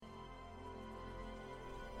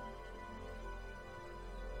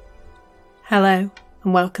Hello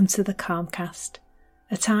and welcome to the Calmcast,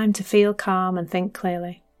 a time to feel calm and think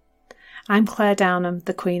clearly. I'm Claire Downham,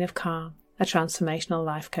 the Queen of Calm, a transformational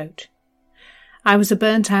life coach. I was a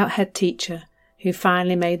burnt-out head teacher who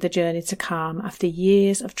finally made the journey to calm after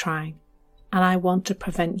years of trying, and I want to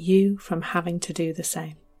prevent you from having to do the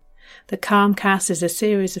same. The Calmcast is a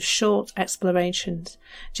series of short explorations,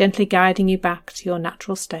 gently guiding you back to your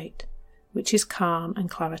natural state, which is calm and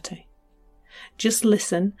clarity. Just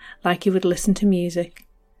listen like you would listen to music,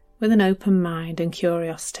 with an open mind and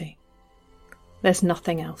curiosity. There's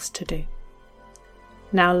nothing else to do.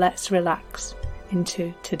 Now let's relax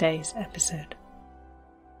into today's episode.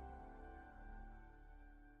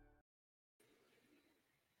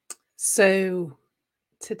 So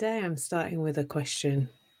today I'm starting with a question.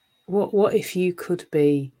 What if you could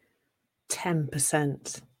be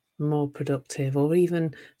 10% more productive, or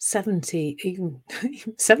even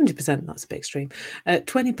 70%, that's a bit extreme,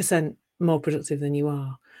 20% more productive than you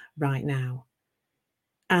are right now?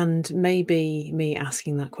 And maybe me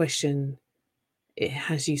asking that question, it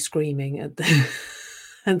has you screaming at the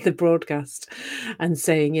at the broadcast and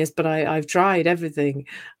saying, yes, but I've tried everything.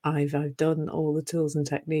 I've done all the tools and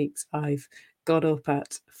techniques. I've got up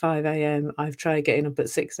at 5 a.m. I've tried getting up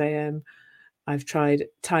at 6 a.m. I've tried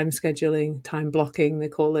time scheduling, time blocking, they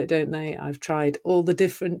call it, don't they? I've tried all the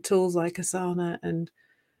different tools like Asana and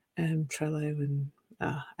Trello and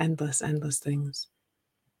endless things.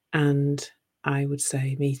 And I would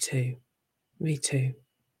say, me too.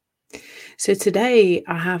 So today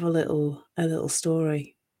I have a little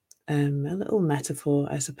story, a little metaphor,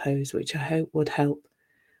 I suppose, which I hope will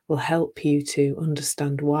help you to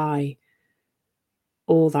understand why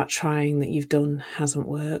all that trying that you've done hasn't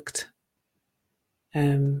worked.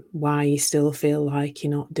 Why you still feel like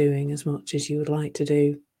you're not doing as much as you would like to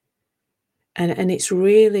do. And it's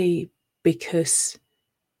really because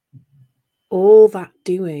all that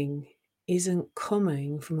doing isn't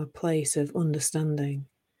coming from a place of understanding.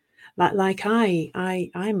 Like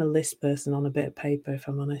I'm a list person on a bit of paper, if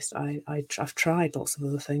I'm honest. I've tried lots of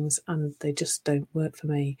other things and they just don't work for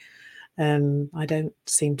me. I don't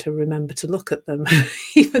seem to remember to look at them,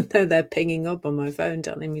 even though they're pinging up on my phone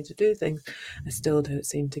telling me to do things. I still don't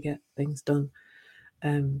seem to get things done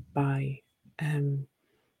by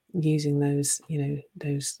using those,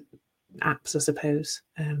 those apps, I suppose,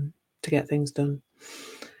 to get things done.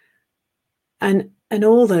 And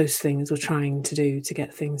all those things we're trying to do to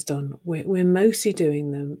get things done, we're mostly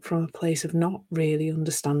doing them from a place of not really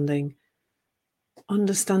understanding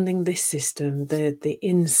this system, the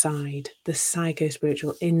inside, the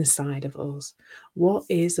psycho-spiritual inside of us. What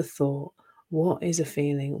is a thought? What is a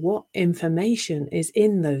feeling? What information is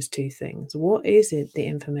in those two things? What is it, the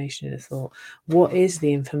information in a thought? What is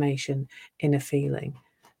the information in a feeling?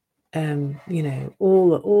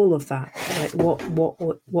 All of that. Like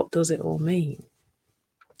what does it all mean?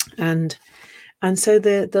 And so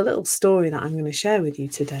the little story that I'm going to share with you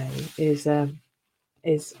today is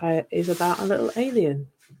about a little alien.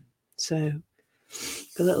 So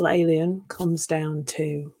the little alien comes down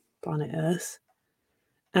to planet Earth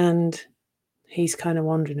and he's kind of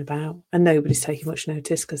wandering about, and nobody's taking much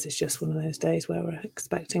notice because it's just one of those days where we're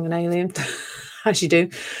expecting an alien, as you do.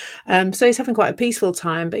 So he's having quite a peaceful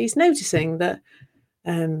time, but he's noticing that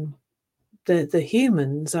the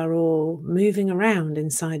humans are all moving around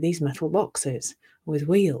inside these metal boxes with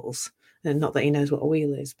wheels. And not that he knows what a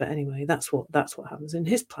wheel is, but anyway, that's what happens on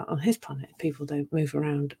his planet. People don't move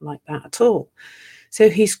around like that at all. So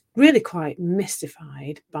he's really quite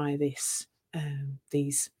mystified by this,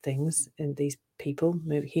 these things and these people,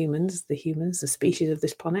 the humans, the species of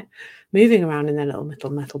this planet, moving around in their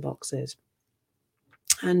little metal boxes.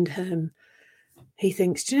 And he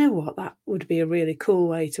thinks, do you know what? That would be a really cool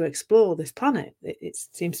way to explore this planet. It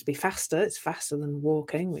seems to be faster. It's faster than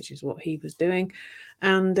walking, which is what he was doing.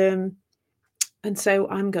 And so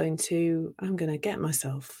I'm going to get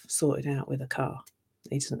myself sorted out with a car.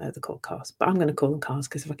 He doesn't know they're called cars, but I'm going to call them cars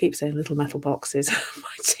because if I keep saying little metal boxes,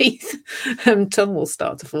 my teeth and tongue will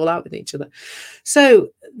start to fall out with each other. So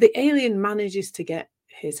the alien manages to get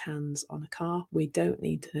his hands on a car. We don't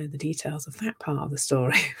need to know the details of that part of the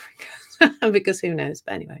story because who knows?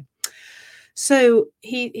 But anyway, so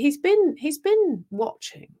he's been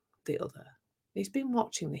watching the other. He's been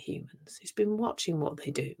watching the humans. He's been watching what they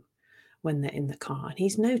do when they're in the car, and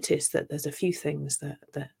he's noticed that there's a few things that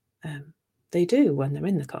they do when they're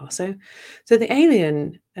in the car. So the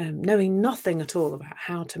alien, knowing nothing at all about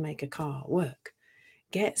how to make a car work,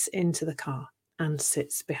 gets into the car and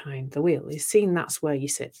sits behind the wheel. He's seen that's where you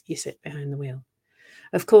sit behind the wheel.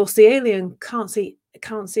 Of course, the alien can't see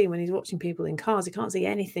can't see when he's watching people in cars. He can't see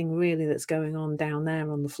anything really that's going on down there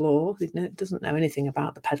on the floor. He doesn't know anything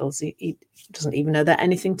about the pedals. He doesn't even know they're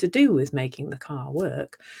anything to do with making the car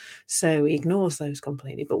work. So he ignores those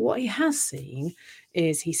completely. But what he has seen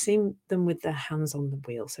is he's seen them with their hands on the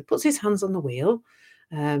wheel. So he puts his hands on the wheel,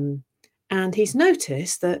 and he's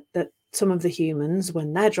noticed that some of the humans,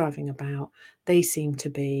 when they're driving about, they seem to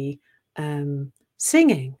be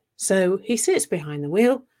singing. So he sits behind the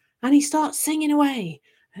wheel and he starts singing away.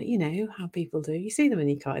 You know how people do. You see them in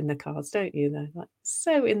the cars, don't you? They're like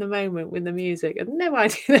so in the moment with the music and no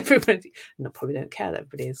idea everybody, probably don't care that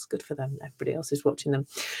everybody is. Good for them. Everybody else is watching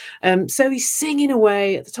them. So he's singing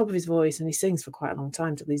away at the top of his voice, and he sings for quite a long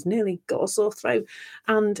time till he's nearly got a sore throat.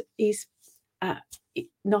 And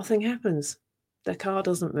nothing happens. The car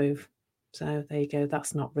doesn't move. So there you go.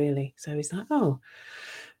 That's not really. So he's like, oh,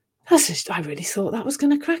 I really thought that was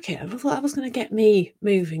going to crack it. I thought that was going to get me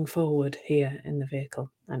moving forward here in the vehicle.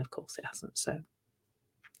 And of course it hasn't.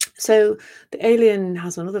 So the alien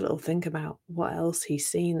has another little think about what else he's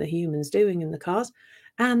seen the humans doing in the cars.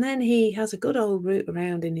 And then he has a good old root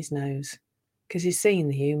around in his nose because he's seen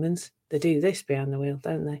the humans. They do this behind the wheel,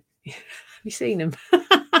 don't they? Have you seen them?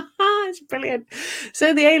 It's brilliant.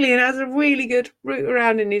 So the alien has a really good root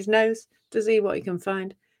around in his nose to see what he can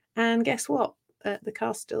find. And guess what? The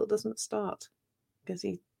car still doesn't start because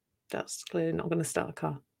that's clearly not going to start a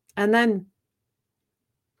car. And then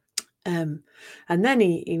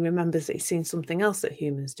he remembers that he's seen something else that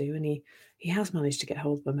humans do, and he has managed to get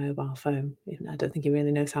hold of a mobile phone. I don't think he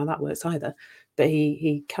really knows how that works either, but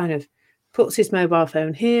he kind of puts his mobile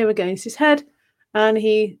phone here against his head, and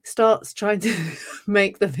he starts trying to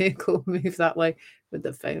make the vehicle move that way with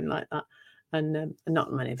the phone like that. And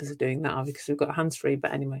not many of us are doing that because we've got hands-free.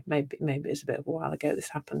 But anyway, maybe it's a bit of a while ago this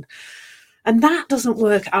happened, and that doesn't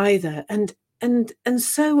work either. And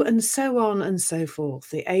so on and so forth.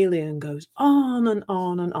 The alien goes on and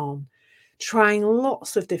on and on, trying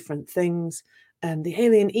lots of different things. And the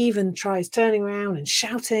alien even tries turning around and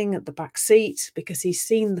shouting at the back seat because he's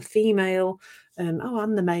seen the female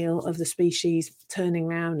and the male of the species turning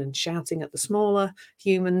around and shouting at the smaller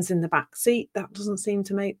humans in the back seat. That doesn't seem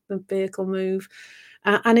to make the vehicle move.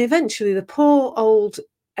 And eventually the poor old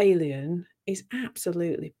alien is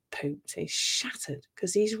absolutely pooped. He's shattered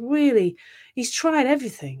because he's tried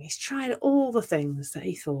everything. He's tried all the things that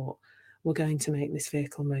he thought were going to make this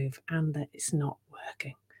vehicle move, and that it's not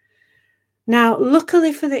working. Now,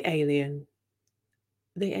 luckily for the alien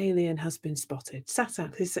has been spotted.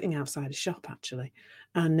 He's sitting outside a shop actually,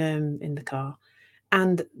 and in the car,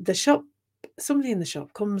 and somebody in the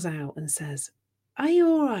shop comes out and says, "Are you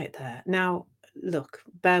all right there?" Now, look,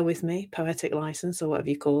 bear with me, poetic license or whatever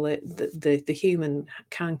you call it. The human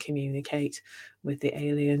can communicate with the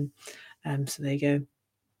alien. So there you go.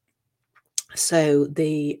 So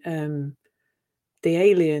the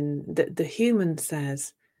alien, the human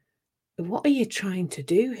says, "What are you trying to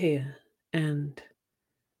do here?" And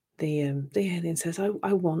the alien says,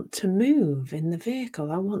 I want to move in the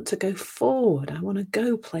vehicle. I want to go forward. I want to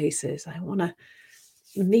go places. I want to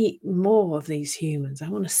meet more of these humans. I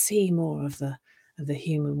want to see more of the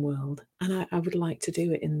human world. And I would like to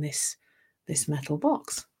do it in this metal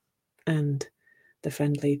box. And the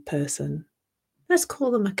friendly person, let's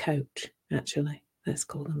call them a coach, actually. Let's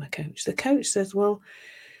call them a coach. The coach says, well,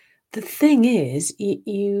 the thing is,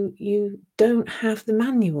 you don't have the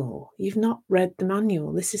manual. You've not read the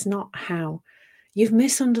manual. This is not how. You've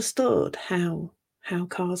misunderstood how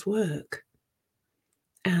cars work.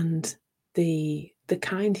 And the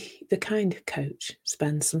kind coach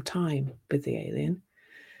spends some time with the alien,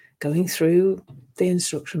 going through the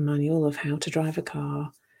instruction manual of how to drive a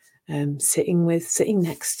car, sitting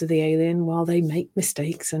next to the alien while they make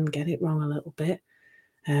mistakes and get it wrong a little bit.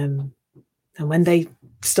 And when they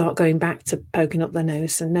start going back to poking up their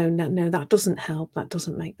nose and no, that doesn't help. That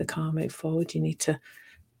doesn't make the car move forward. You need to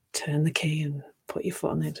turn the key and put your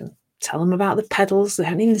foot on it and tell them about the pedals. They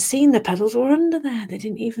hadn't even seen the pedals were under there. They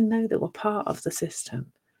didn't even know they were part of the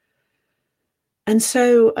system. And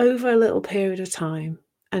so over a little period of time,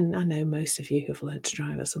 and I know most of you have learned to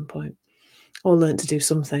drive at some point or learned to do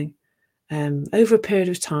something, over a period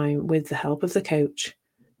of time with the help of the coach,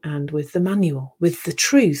 and with the manual, with the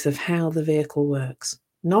truth of how the vehicle works.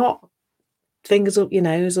 Not fingers up your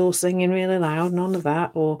nose or singing really loud, none of that,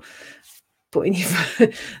 or putting your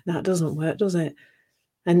that doesn't work, does it?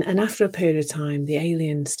 And after a period of time, the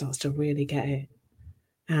alien starts to really get it.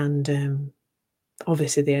 And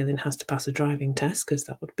obviously the alien has to pass a driving test, because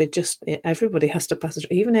that would be just, everybody has to pass,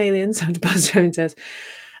 even aliens have to pass a driving test.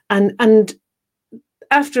 And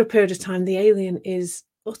after a period of time, the alien is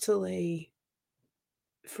utterly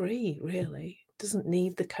free, really, doesn't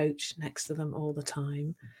need the coach next to them all the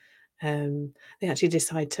time. They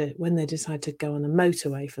actually when they decide to go on the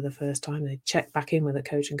motorway for the first time, they check back in with a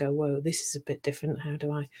coach and go, whoa, this is a bit different. How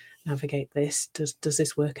do I navigate this? Does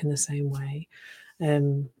this work in the same way?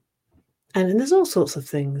 And there's all sorts of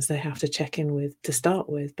things they have to check in with to start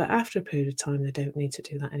with, but after a period of time, they don't need to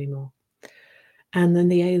do that anymore. And then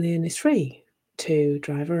the alien is free to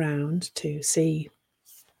drive around, to see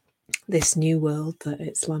this new world that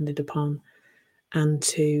it's landed upon, and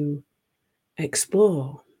to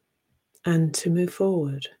explore and to move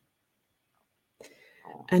forward.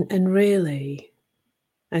 And really,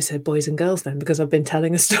 I said boys and girls then, because I've been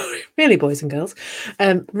telling a story, really boys and girls,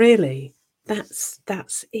 really, that's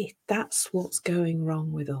it. That's what's going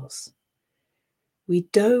wrong with us. We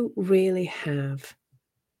don't really have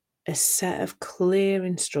a set of clear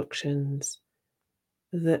instructions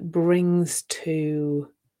that brings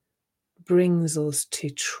us to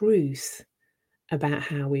truth about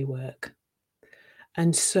how we work.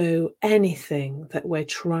 And so anything that we're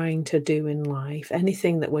trying to do in life,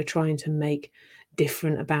 anything that we're trying to make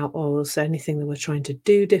different about us, anything that we're trying to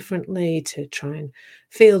do differently, to try and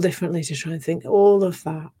feel differently, to try and think, all of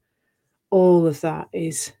that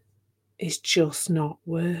is just not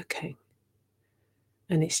working.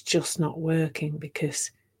 And it's just not working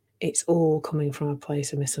because it's all coming from a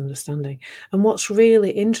place of misunderstanding. And what's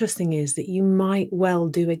really interesting is that you might well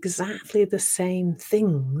do exactly the same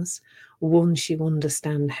things once you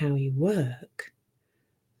understand how you work,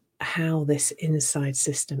 how this inside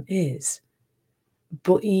system is.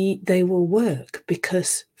 But they will work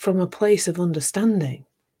because from a place of understanding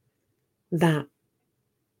that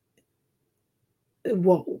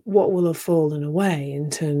what will have fallen away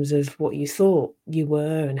in terms of what you thought you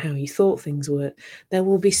were and how you thought things worked, there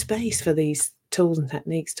will be space for these tools and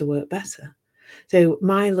techniques to work better. So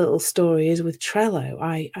my little story is with Trello.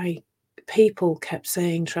 People kept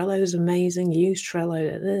saying Trello is amazing, use Trello,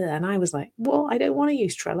 and I was like, well, I don't want to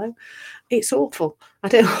use Trello. It's awful. I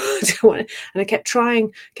don't want it. And I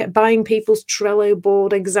kept buying people's Trello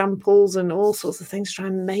board examples and all sorts of things to try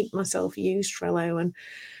and make myself use Trello,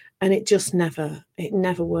 and it just never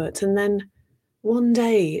worked. And then one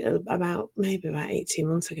day, maybe about 18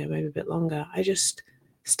 months ago, maybe a bit longer, I just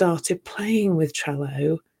started playing with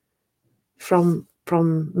Trello from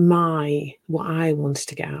what I wanted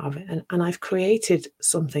to get out of it. And I've created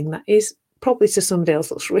something that is probably to somebody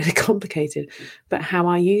else looks really complicated, but how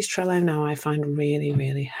I use Trello now I find really,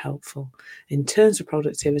 really helpful in terms of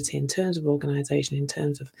productivity, in terms of organization, in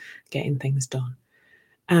terms of getting things done.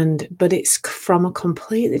 But it's from a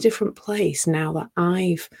completely different place now that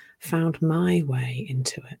I've found my way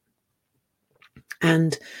into it.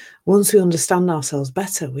 And once we understand ourselves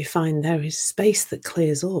better, we find there is space that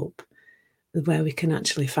clears up where we can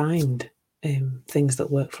actually find things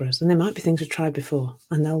that work for us. And there might be things we've tried before,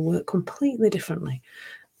 and they'll work completely differently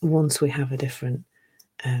once we have a different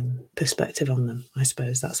perspective on them. I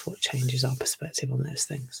suppose that's what changes our perspective on those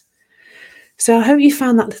things. So I hope you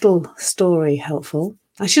found that little story helpful.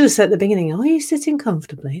 I should have said at the beginning, are you sitting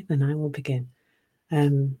comfortably? Then I will begin.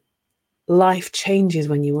 Life changes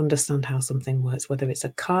when you understand how something works, whether it's a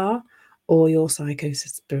car or your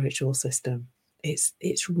psycho-spiritual system.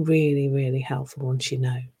 It's really, really helpful once you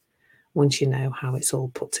know how it's all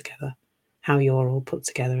put together, how you're all put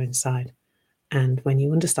together inside. And when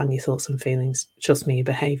you understand your thoughts and feelings, trust me, your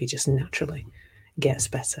behaviour just naturally gets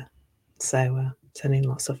better. So sending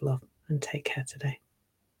lots of love and take care today.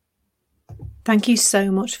 Thank you so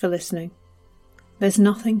much for listening. There's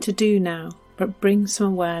nothing to do now but bring some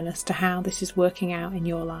awareness to how this is working out in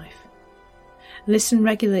your life. Listen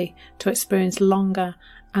regularly to experience longer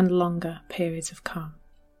and longer periods of calm.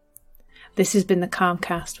 This has been the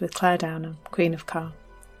Calmcast with Claire Downham, Queen of Calm.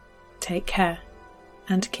 Take care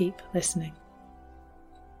and keep listening.